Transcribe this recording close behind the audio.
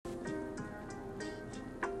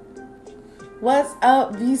What's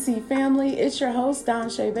up, VC family? It's your host,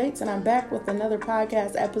 DonshayLov, and I'm back with another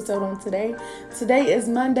podcast episode on today. Today is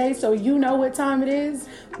Monday, so you know what time it is.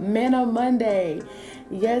 Manna Monday.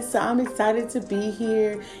 Yes, so I'm excited to be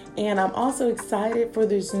here, and I'm also excited for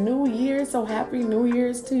this new year. So happy New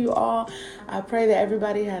Year's to you all. I pray that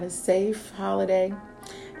everybody had a safe holiday,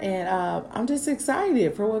 and I'm just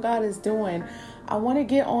excited for what God is doing. I want to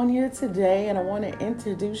get on here today and I want to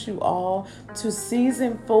introduce you all to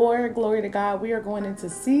season 4. Glory to God. We are going into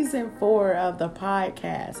season 4 of the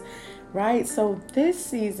podcast, right? So this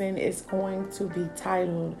season is going to be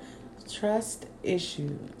titled Trust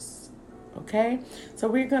Issues. Okay. So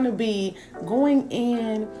we're going to be going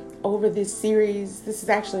in over this series. This is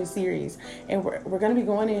actually a series, and we're going to be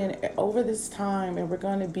going in over this time, and we're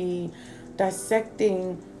going to be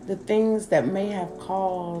dissecting the things that may have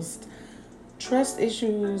caused trust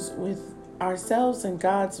issues with ourselves and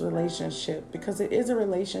God's relationship, because it is a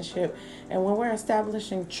relationship. And when we're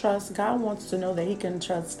establishing trust, God wants to know that he can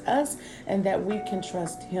trust us and that we can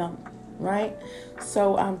trust him, right?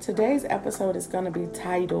 So today's episode is going to be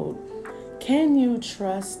titled, Can You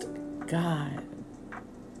Trust God?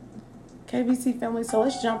 KBC family, so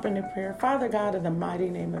let's jump into prayer. Father God, in the mighty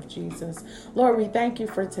name of Jesus, Lord, we thank you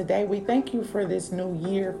for today. We thank you for this new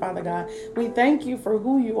year, Father God. We thank you for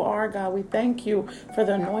who you are, God. We thank you for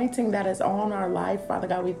the anointing that is on our life, Father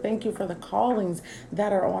God. We thank you for the callings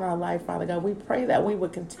that are on our life, Father God. We pray that we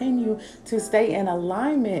would continue to stay in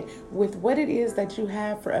alignment with what it is that you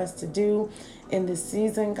have for us to do in this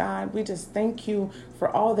season, God. We just thank you for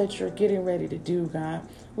all that you're getting ready to do, God.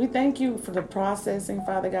 We thank you for the processing,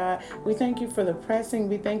 Father God. We thank you for the pressing.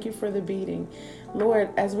 We thank you for the beating. Lord,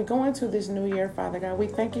 as we go into this new year, Father God, we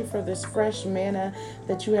thank you for this fresh manna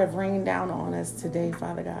that you have rained down on us today,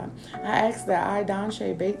 Father God. I ask that I,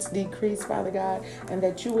 DonshayLov, decrease, Father God, and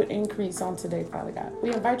that you would increase on today, Father God.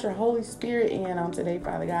 We invite your Holy Spirit in on today,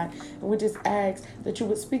 Father God, and we just ask that you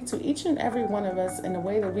would speak to each and every one of us in a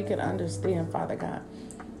way that we can understand, Father God.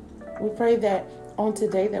 We pray that on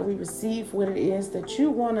today that we receive what it is that you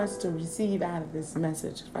want us to receive out of this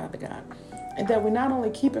message, Father God. And that we not only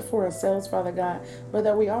keep it for ourselves, Father God, but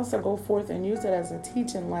that we also go forth and use it as a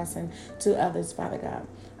teaching lesson to others, Father God.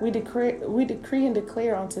 We decree and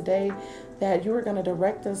declare on today that you are going to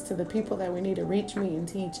direct us to the people that we need to reach, meet, and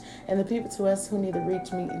teach, and the people to us who need to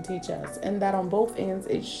reach, meet, and teach us. And that on both ends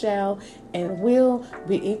it shall and will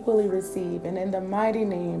be equally received. And in the mighty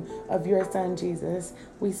name of your Son, Jesus,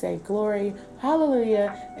 we say glory,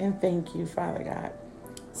 hallelujah, and thank you, Father God.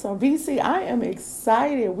 So BC, I am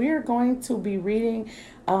excited. We are going to be reading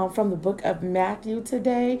from the book of Matthew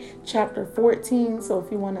today, chapter 14. So if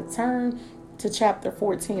you want to turn to chapter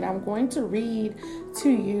 14, I'm going to read to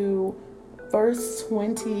you verse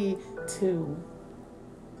 22.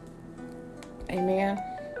 Amen.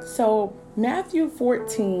 So Matthew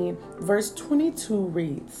 14, verse 22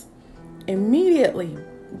 reads, Immediately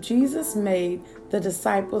Jesus made the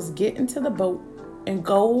disciples get into the boat and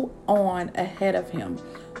go on ahead of him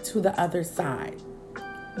to the other side,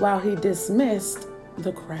 while he dismissed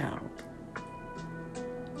the crowd.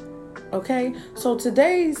 Okay, so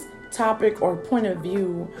today's topic or point of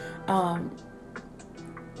view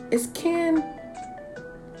is, can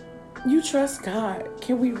you trust God?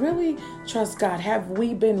 Can we really trust God? Have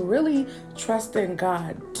we been really trusting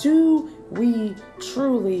God? Do we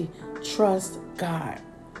truly trust God?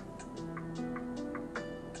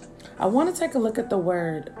 I want to take a look at the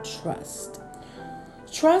word trust.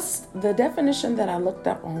 Trust, the definition that I looked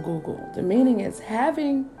up on Google, the meaning is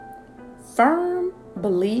having firm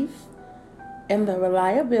belief in the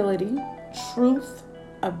reliability, truth,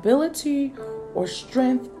 ability, or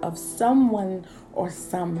strength of someone or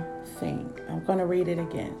something. I'm going to read it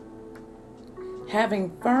again.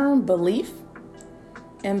 Having firm belief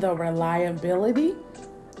in the reliability,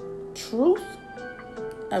 truth,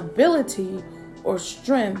 ability, or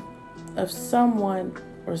strength of someone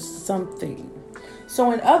or something.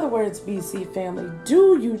 So in other words, BC family,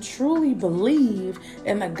 do you truly believe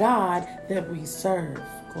in the God that we serve?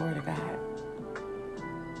 Glory to God.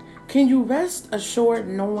 Can you rest assured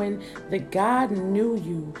knowing that God knew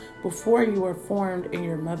you before you were formed in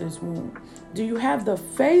your mother's womb? Do you have the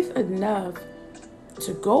faith enough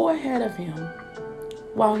to go ahead of him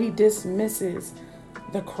while he dismisses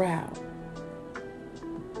the crowd?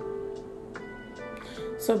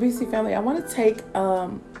 So BC family, I want us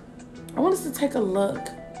to take a look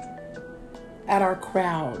at our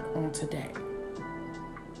crowd on today.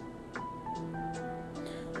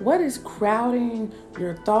 What is crowding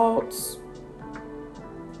your thoughts?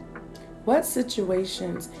 What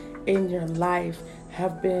situations in your life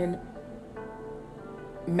have been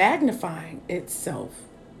magnifying itself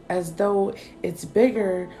as though it's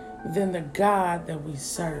bigger than the God that we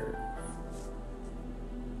serve.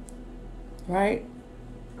 Right?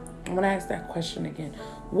 I'm going to ask that question again.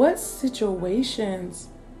 What situations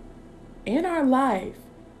in our life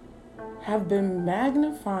have been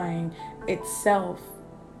magnifying itself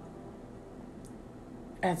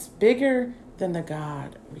as bigger than the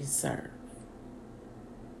God we serve?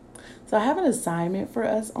 So I have an assignment for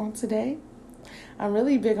us on today. I'm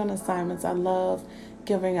really big on assignments. I love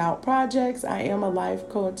giving out projects. I am a life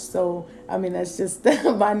coach, so that's just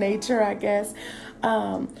by nature, I guess.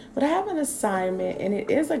 But I have an assignment, and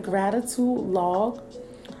it is a gratitude log.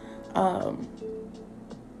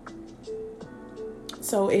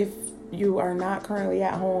 So if you are not currently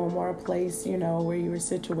at home or a place, where you are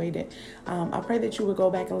situated, I pray that you would go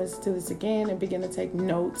back and listen to this again and begin to take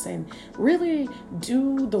notes and really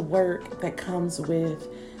do the work that comes with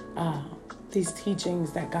these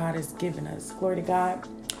teachings that God has given us. Glory to God.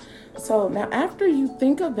 So now, after you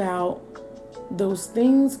think about those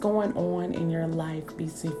things going on in your life,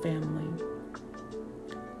 BC family,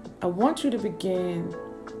 I want you to begin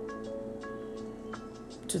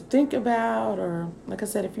to think about, or like I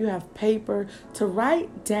said, if you have paper, to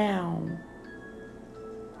write down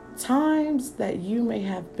times that you may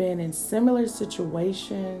have been in similar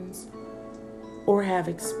situations or have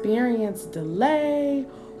experienced delay,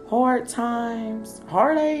 hard times,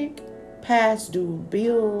 heartache, past due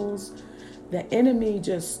bills, the enemy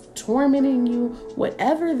just tormenting you,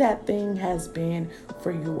 whatever that thing has been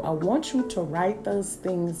for you. I want you to write those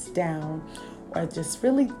things down, or just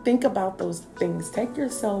really think about those things. Take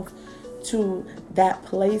yourself to that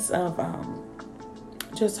place of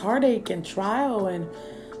just heartache and trial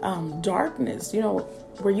and darkness,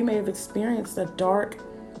 where you may have experienced a dark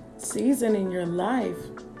season in your life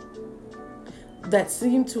that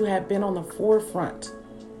seemed to have been on the forefront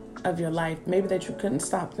of your life. Maybe that you couldn't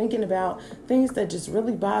stop thinking about, things that just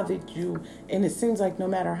really bothered you. And it seems like no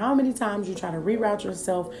matter how many times you try to reroute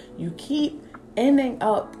yourself, you keep ending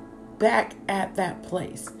up back at that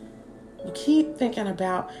place. You keep thinking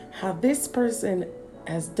about how this person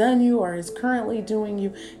has done you or is currently doing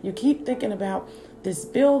you. You keep thinking about this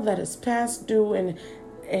bill that is past due, and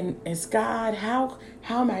it's God, how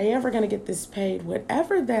am I ever going to get this paid?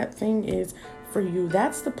 Whatever that thing is for you,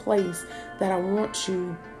 that's the place that I want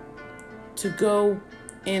you to go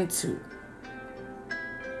into.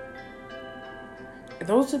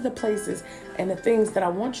 Those are the places and the things that I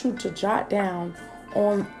want you to jot down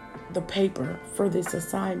on the paper for this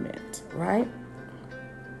assignment, right?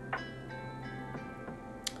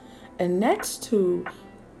 And next to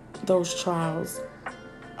those trials,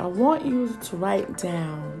 I want you to write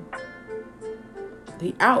down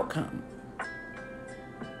the outcome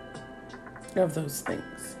of those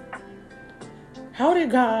things. How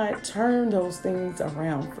did God turn those things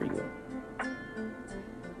around for you?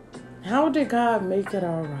 How did God make it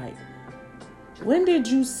all right? When did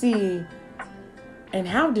you see, and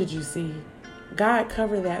how did you see God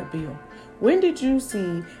cover that bill? When did you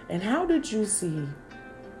see, and how did you see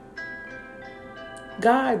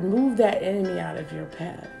God move that enemy out of your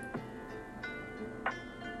path?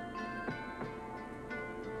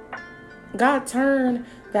 God turned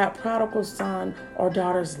that prodigal son or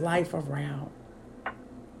daughter's life around.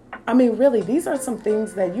 Really, these are some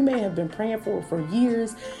things that you may have been praying for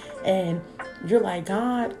years, and you're like,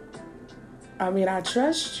 God, I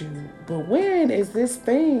trust you, but when is this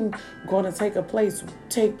thing going to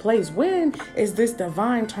take place? When is this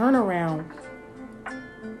divine turnaround?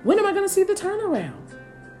 When am I going to see the turnaround?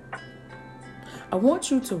 I want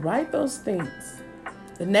you to write those things,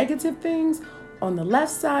 the negative things on the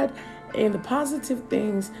left side and the positive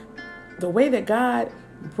things, the way that God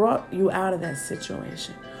brought you out of that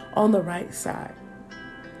situation, on the right side.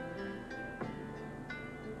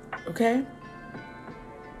 Okay?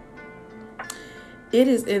 It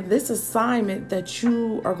is in this assignment that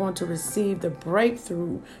you are going to receive the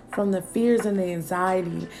breakthrough from the fears and the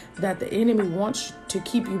anxiety that the enemy wants to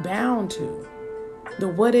keep you bound to. The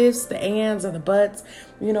what ifs, the ands, or the buts.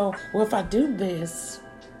 Well, if I do this,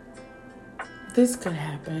 this could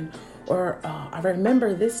happen. Or I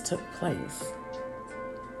remember this took place.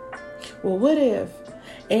 Well, what if?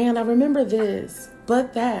 And I remember this,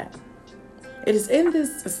 but that. It is in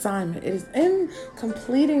this assignment, it is in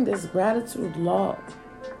completing this gratitude log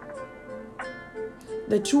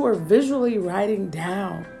that you are visually writing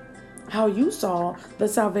down how you saw the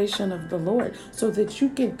salvation of the Lord, so that you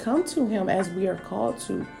can come to him as we are called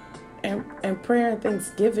to, and prayer and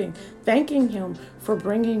thanksgiving, thanking him for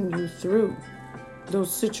bringing you through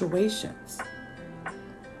those situations.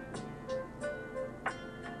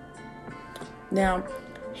 Now,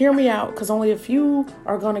 Hear me out, because only a few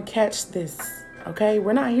are going to catch this. Okay,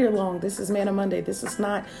 we're not here long. This is Manna Monday. This is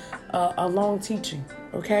not a long teaching.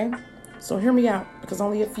 Okay, so hear me out, because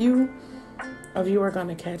only a few of you are going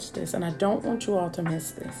to catch this, and I don't want you all to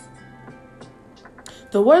miss this.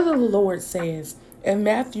 The word of the Lord says in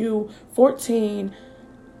Matthew 14,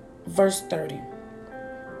 verse 30,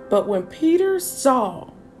 but when Peter saw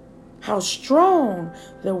how strong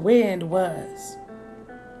the wind was,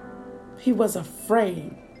 he was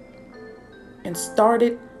afraid and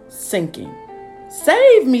started sinking.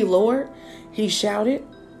 Save me, Lord, he shouted.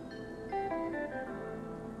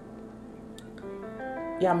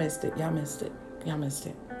 Y'all missed it.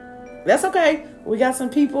 That's okay. We got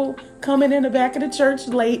some people coming in the back of the church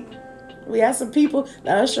late. We had some people.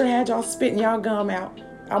 The usher had y'all spitting y'all gum out.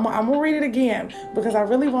 I'm going to read it again because I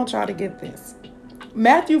really want y'all to get this.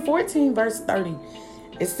 Matthew 14, verse 30.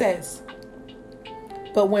 It says,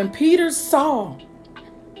 but when Peter saw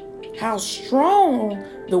how strong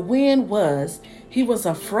the wind was, he was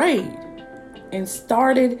afraid and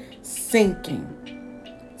started sinking.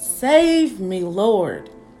 Save me, Lord,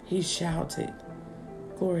 he shouted.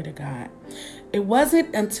 Glory to God. It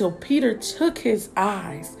wasn't until Peter took his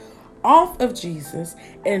eyes off of Jesus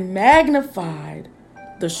and magnified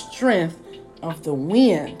the strength of the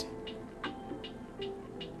wind,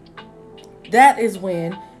 that is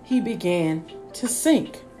when he began to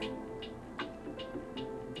sink.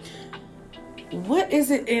 What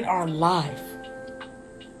is it in our life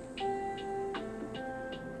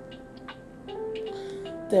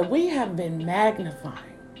that we have been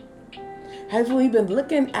magnifying? Have we been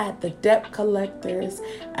looking at the debt collectors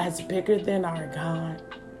as bigger than our God?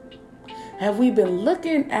 Have we been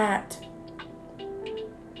looking at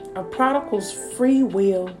a prodigal's free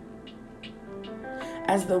will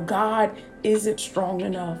as though God isn't strong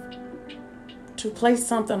enough to place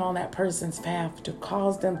something on that person's path to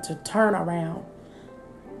cause them to turn around?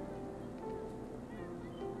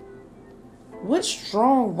 What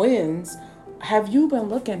strong winds have you been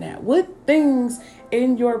looking at? What things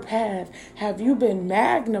in your path have you been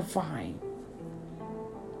magnifying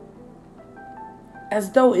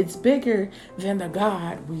as though it's bigger than the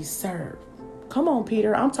God we serve? Come on,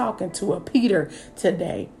 Peter. I'm talking to a Peter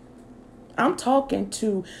today. I'm talking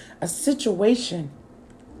to a situation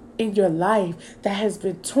in your life that has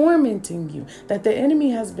been tormenting you, that the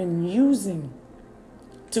enemy has been using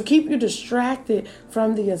to keep you distracted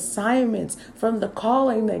from the assignments, from the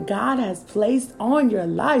calling that God has placed on your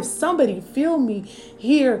life. Somebody feel me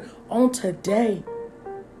here on today.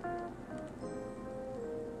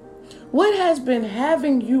 What has been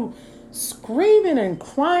having you screaming and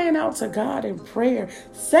crying out to God in prayer?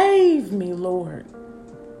 Save me, Lord.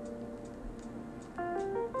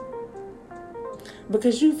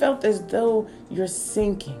 Because you felt as though you're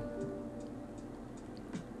sinking.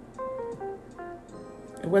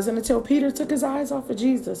 It wasn't until Peter took his eyes off of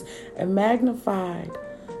Jesus and magnified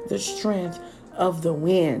the strength of the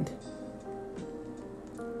wind.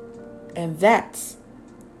 And that's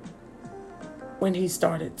when he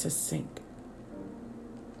started to sink.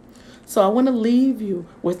 So I want to leave you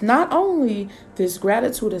with not only this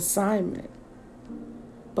gratitude assignment,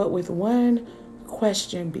 but with one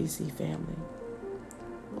question, BC family.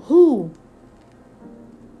 Who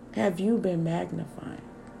have you been magnifying?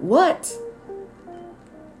 What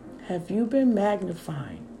have you been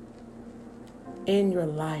magnifying in your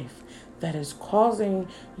life that is causing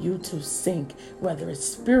you to sink, whether it's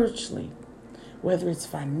spiritually, whether it's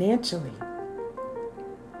financially,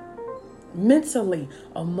 mentally,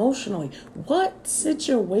 emotionally? What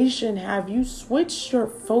situation have you switched your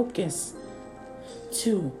focus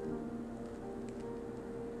to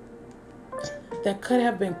that could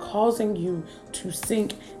have been causing you to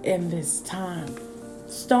sink in this time?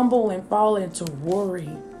 Stumble and fall into worry,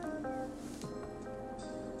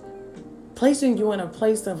 placing you in a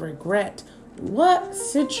place of regret. What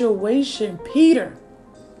situation, Peter,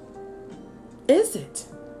 is it?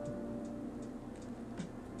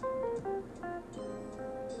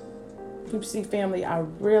 PPC family, I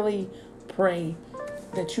really pray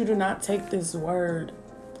that you do not take this word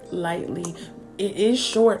lightly. It is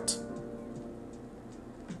short.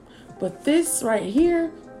 But this right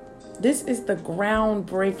here, this is the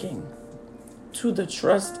groundbreaking to the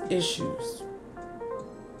trust issues.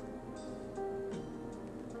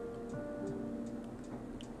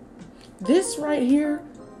 This right here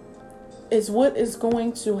is what is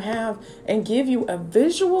going to have and give you a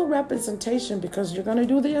visual representation, because you're going to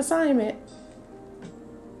do the assignment.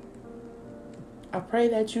 I pray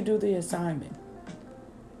that you do the assignment.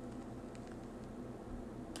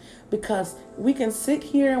 Because we can sit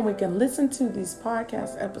here and we can listen to these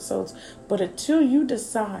podcast episodes, but until you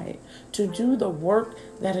decide to do the work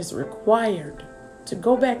that is required to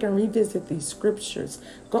go back and revisit these scriptures,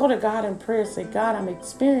 go to God in prayer, say, God, I'm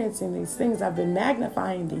experiencing these things. I've been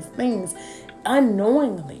magnifying these things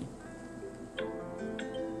unknowingly.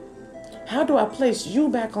 How do I place you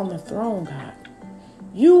back on the throne, God?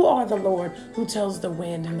 You are the Lord who tells the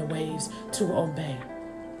wind and the waves to obey.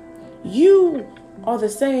 You are the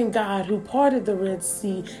same God who parted the Red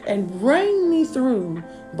Sea and ran me through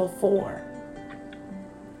before.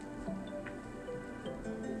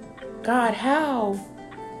 God, how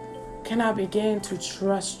can I begin to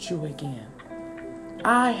trust you again?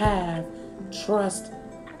 I have trust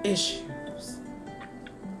issues.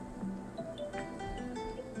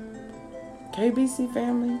 KBC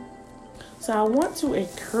family. So I want to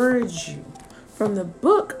encourage you from the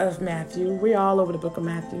book of Matthew. We're all over the book of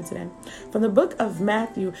Matthew today. From the book of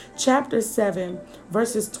Matthew, chapter 7,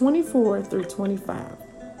 verses 24 through 25.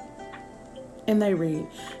 And they read,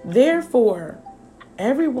 therefore,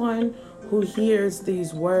 everyone who hears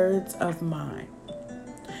these words of mine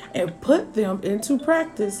and put them into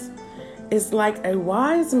practice is like a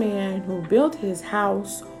wise man who built his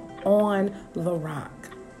house on the rock.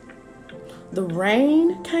 The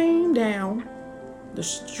rain came down, the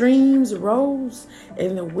streams rose,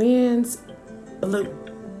 and the winds blew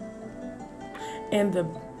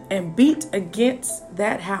and beat against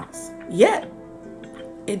that house. Yet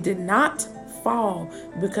it did not fall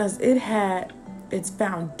because it had its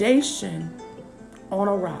foundation on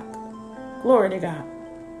a rock. Glory to God.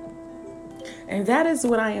 And that is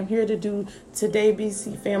what I am here to do today,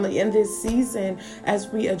 BC family. In this season, as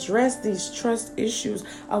we address these trust issues,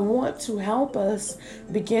 I want to help us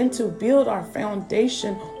begin to build our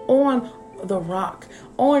foundation on the rock,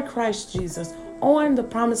 on Christ Jesus, on the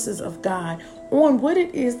promises of God, on what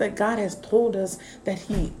it is that God has told us that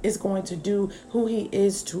he is going to do, who he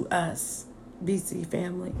is to us, BC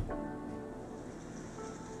family.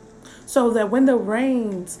 So that when the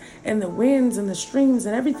rains and the winds and the streams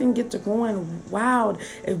and everything get to going wild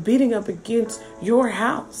and beating up against your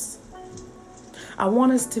house, I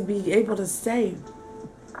want us to be able to say,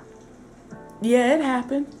 yeah, it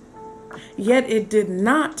happened. Yet it did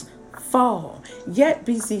not fall. Yet,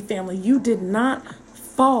 BC family, you did not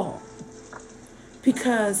fall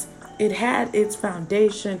because it had its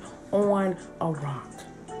foundation on a rock,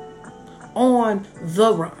 on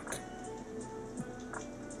the rock.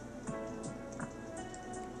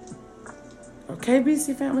 Okay,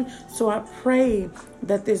 BC family? So I pray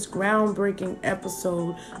that this groundbreaking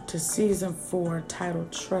episode to season 4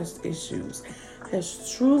 titled Trust Issues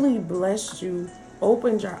has truly blessed you,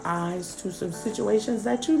 opened your eyes to some situations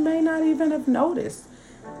that you may not even have noticed.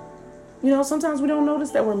 You know, sometimes we don't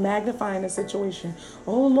notice that we're magnifying a situation.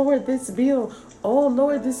 Oh, Lord, this bill. Oh,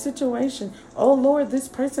 Lord, this situation. Oh, Lord, this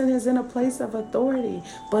person is in a place of authority.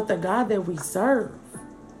 But the God that we serve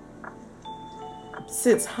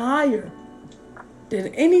sits higher than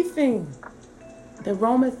anything that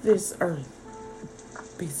roameth this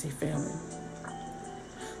earth, BC family.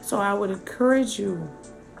 So I would encourage you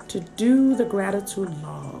to do the gratitude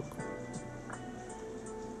log.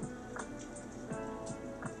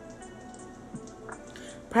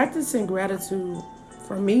 Practicing gratitude,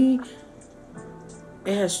 for me,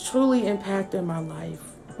 it has truly impacted my life,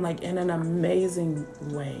 like in an amazing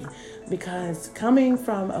way. Because coming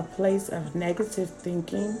from a place of negative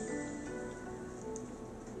thinking,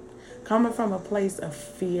 coming from a place of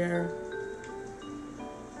fear,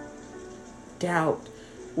 doubt,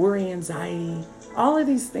 worry, anxiety, all of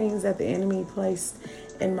these things that the enemy placed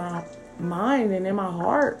in my mind and in my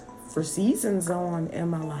heart for seasons on in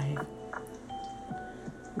my life.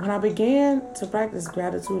 When I began to practice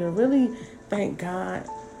gratitude and really thank God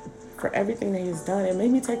for everything that he's done, it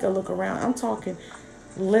made me take a look around. I'm talking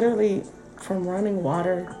literally from running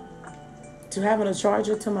water to having a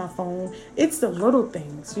charger to my phone. It's the little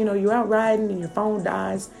things. You know, you're out riding and your phone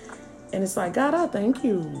dies. And it's like, God, I thank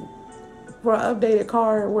you for an updated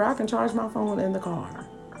car where I can charge my phone in the car.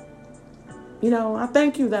 You know, I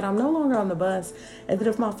thank you that I'm no longer on the bus. And that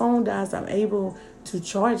if my phone dies, I'm able to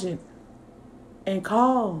charge it and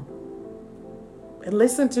call and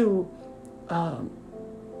listen to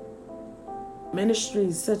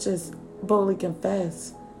ministries such as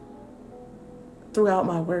Boldlyconfess throughout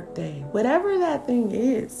my workday, whatever that thing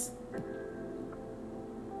is.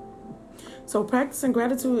 So practicing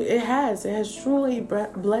gratitude, it has truly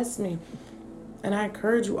blessed me. And I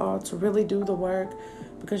encourage you all to really do the work,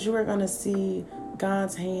 because you are going to see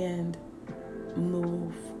God's hand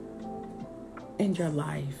move in your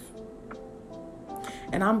life.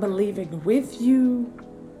 And I'm believing with you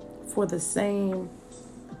for the same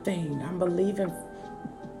thing. I'm believing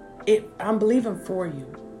it. I'm believing for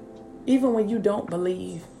you. Even when you don't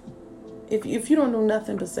believe. If you don't know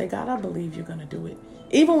nothing but say, God, I believe you're going to do it.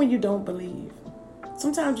 Even when you don't believe.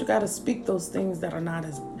 Sometimes you got to speak those things that are not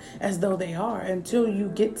as though they are until you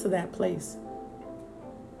get to that place.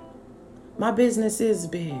 My business is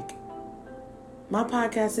big. My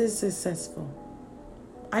podcast is successful.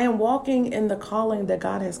 I am walking in the calling that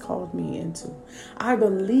God has called me into. I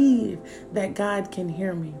believe that God can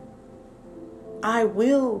hear me. I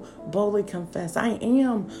will boldly confess. I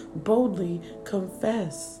am boldly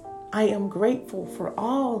confess. I am grateful for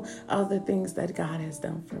all of the things that God has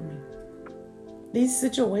done for me. These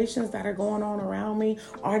situations that are going on around me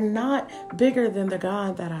are not bigger than the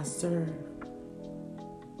God that I serve.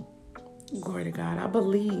 Glory to God. I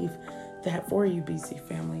believe that for you, BC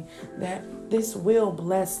family, that this will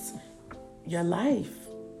bless your life.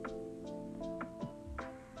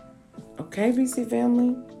 Okay, BC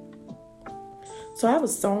family? So I have a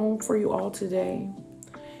song for you all today,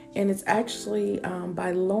 and it's actually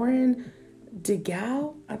by Lauren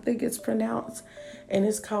DeGao, I think it's pronounced, and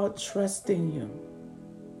it's called Trust in You.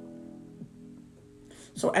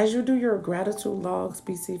 So as you do your gratitude logs,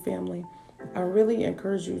 BC family, I really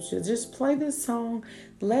encourage you to just play this song,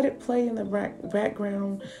 let it play in the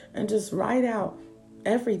background, and just write out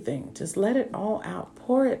everything. Just let it all out.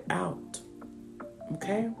 Pour it out.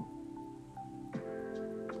 Okay?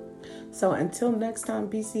 So until next time,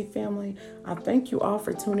 BC family, I thank you all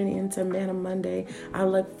for tuning in to Manna Monday. I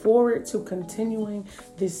look forward to continuing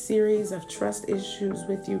this series of trust issues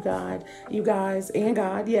with you guys, and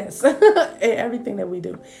God, yes, and everything that we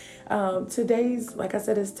do. Today's, like I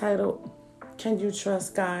said, is titled, Can You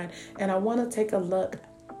Trust God? And I want to take a look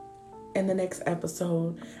in the next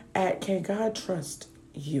episode at, can God trust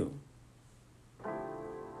you?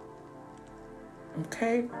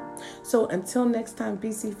 Okay, so until next time,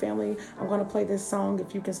 BC family, I'm going to play this song.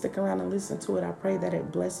 If you can stick around and listen to it, I pray that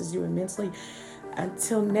it blesses you immensely.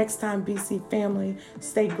 Until next time, BC family,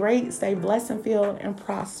 stay great, stay blessed and filled and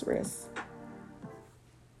prosperous.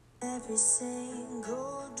 Every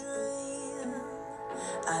single dream,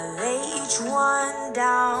 I lay each one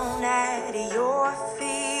down at your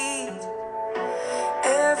feet.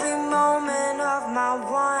 Every moment of my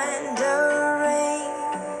wandering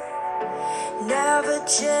never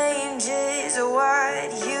changes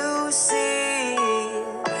what you see.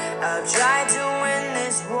 I've tried to win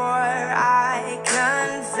this war, I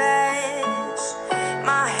confess.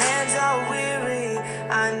 My hands are weary,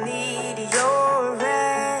 I need your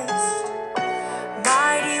rest.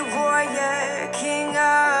 Mighty warrior, king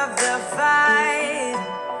of the fight.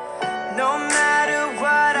 No matter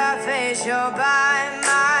what I face, you're by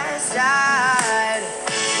my side.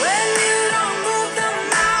 When you don't move the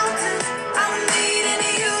mountains, I'm needing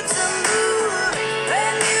you to move.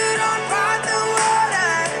 When you don't part the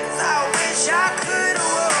waters, I wish I could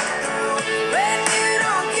walk through. When you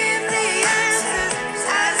don't give the answers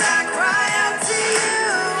as I cry out to you,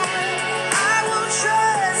 I will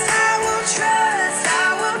trust, I will trust, I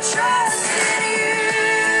will trust in you.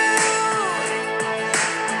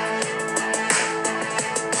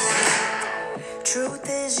 Truth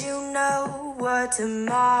is, you know what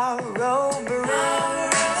tomorrow brings.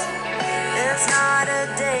 It's not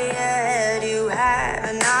a day